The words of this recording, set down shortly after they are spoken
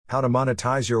How to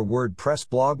monetize your WordPress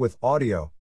blog with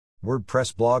audio.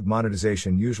 WordPress blog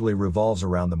monetization usually revolves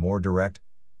around the more direct,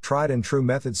 tried and true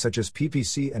methods such as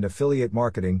PPC and affiliate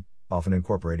marketing, often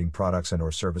incorporating products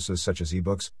and/or services such as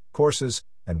ebooks, courses,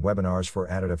 and webinars for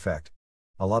added effect.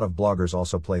 A lot of bloggers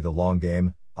also play the long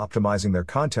game, optimizing their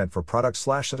content for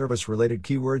product/service related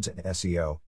keywords and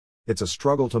SEO. It's a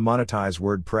struggle to monetize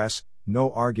WordPress,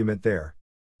 no argument there.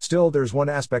 Still, there's one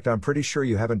aspect I'm pretty sure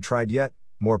you haven't tried yet.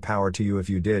 More power to you if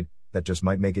you did, that just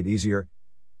might make it easier: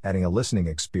 adding a listening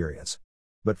experience.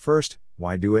 But first,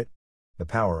 why do it? The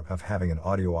power of having an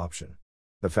audio option.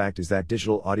 The fact is that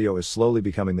digital audio is slowly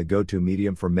becoming the go-to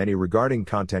medium for many regarding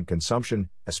content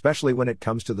consumption, especially when it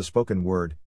comes to the spoken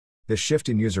word. This shift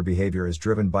in user behavior is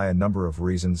driven by a number of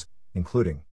reasons,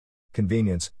 including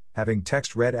convenience. Having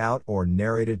text read out or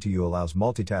narrated to you allows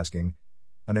multitasking,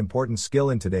 an important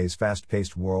skill in today's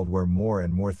fast-paced world where more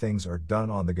and more things are done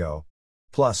on the go.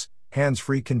 Plus,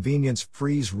 hands-free convenience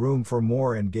frees room for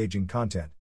more engaging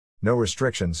content. No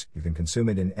restrictions, you can consume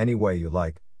it in any way you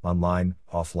like, online,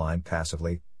 offline,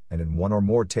 passively, and in one or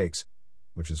more takes,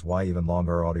 which is why even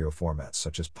longer audio formats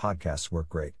such as podcasts work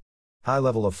great. High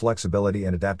level of flexibility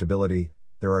and adaptability.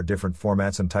 There are different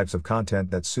formats and types of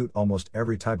content that suit almost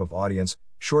every type of audience: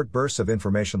 short bursts of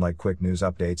information like quick news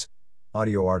updates,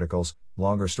 audio articles,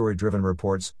 longer story-driven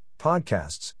reports,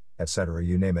 podcasts, etc.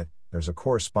 You name it, there's a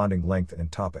corresponding length and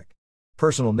topic.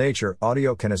 Personal nature.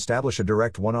 Audio can establish a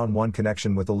direct one-on-one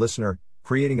connection with the listener,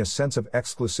 creating a sense of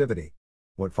exclusivity.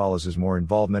 What follows is more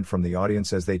involvement from the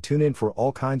audience as they tune in for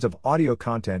all kinds of audio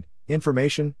content,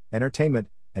 information, entertainment,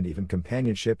 and even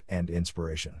companionship and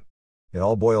inspiration. It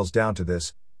all boils down to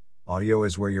this: audio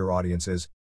is where your audience is.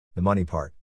 The money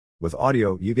part. With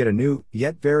audio, you get a new,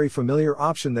 yet very familiar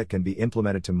option that can be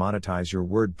implemented to monetize your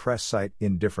WordPress site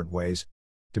in different ways.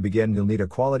 To begin, you'll need a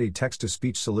quality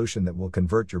text-to-speech solution that will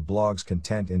convert your blog's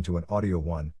content into an audio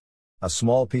one. A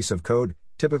small piece of code,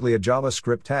 typically a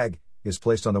JavaScript tag, is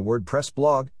placed on the WordPress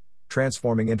blog,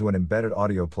 transforming into an embedded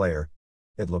audio player.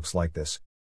 It looks like this.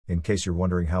 In case you're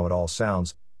wondering how it all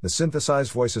sounds, the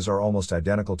synthesized voices are almost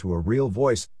identical to a real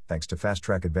voice, thanks to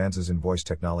fast-track advances in voice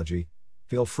technology.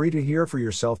 Feel free to hear for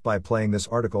yourself by playing this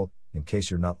article, in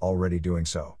case you're not already doing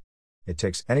so. It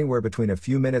takes anywhere between a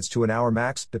few minutes to an hour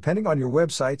max, depending on your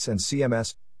websites and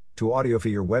CMS, to audiofy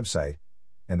your website,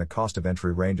 and the cost of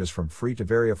entry ranges from free to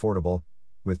very affordable.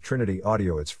 With Trinity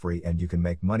Audio it's free and you can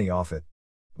make money off it.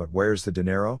 But where's the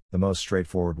dinero? The most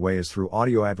straightforward way is through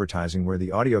audio advertising, where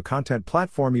the audio content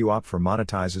platform you opt for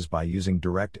monetizes by using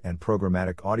direct and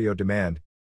programmatic audio demand.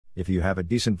 If you have a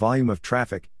decent volume of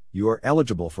traffic, you are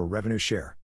eligible for revenue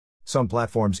share. Some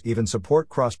platforms even support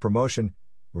cross-promotion,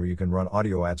 where you can run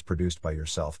audio ads produced by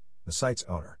yourself, the site's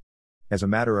owner. As a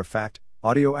matter of fact,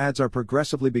 audio ads are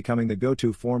progressively becoming the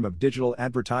go-to form of digital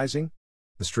advertising.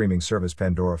 The streaming service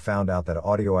Pandora found out that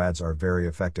audio ads are very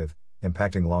effective,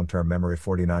 impacting long-term memory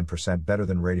 49% better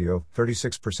than radio,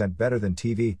 36% better than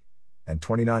TV, and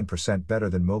 29% better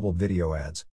than mobile video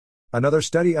ads. Another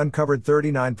study uncovered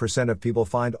 39% of people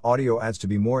find audio ads to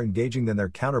be more engaging than their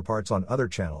counterparts on other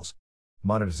channels.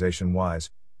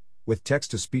 Monetization-wise, with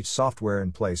text-to-speech software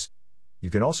in place, you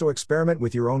can also experiment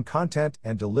with your own content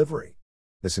and delivery.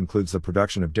 This includes the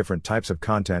production of different types of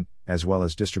content, as well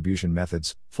as distribution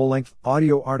methods: full-length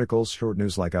audio articles, short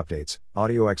news-like updates,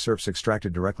 audio excerpts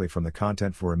extracted directly from the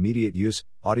content for immediate use,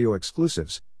 audio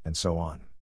exclusives, and so on.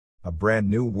 A brand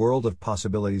new world of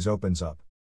possibilities opens up.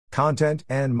 Content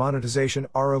and monetization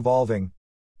are evolving.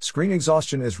 Screen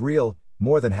exhaustion is real.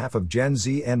 More than half of Gen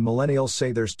Z and millennials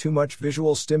say there's too much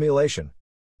visual stimulation.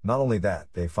 Not only that,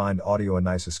 they find audio a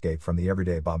nice escape from the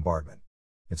everyday bombardment.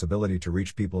 Its ability to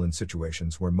reach people in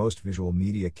situations where most visual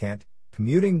media can't,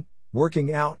 commuting,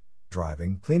 working out,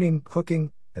 driving, cleaning,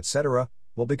 cooking, etc.,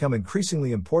 will become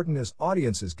increasingly important as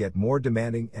audiences get more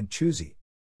demanding and choosy.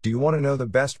 Do you want to know the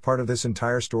best part of this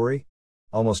entire story?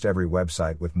 Almost every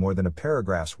website with more than a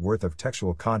paragraph's worth of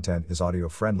textual content is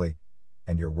audio-friendly,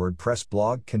 and your WordPress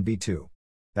blog can be too.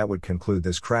 That would conclude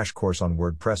this crash course on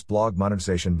WordPress blog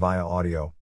monetization via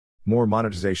audio. More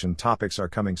monetization topics are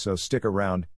coming, so stick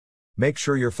around. Make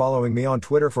sure you're following me on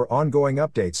Twitter for ongoing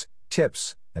updates,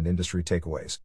 tips, and industry takeaways.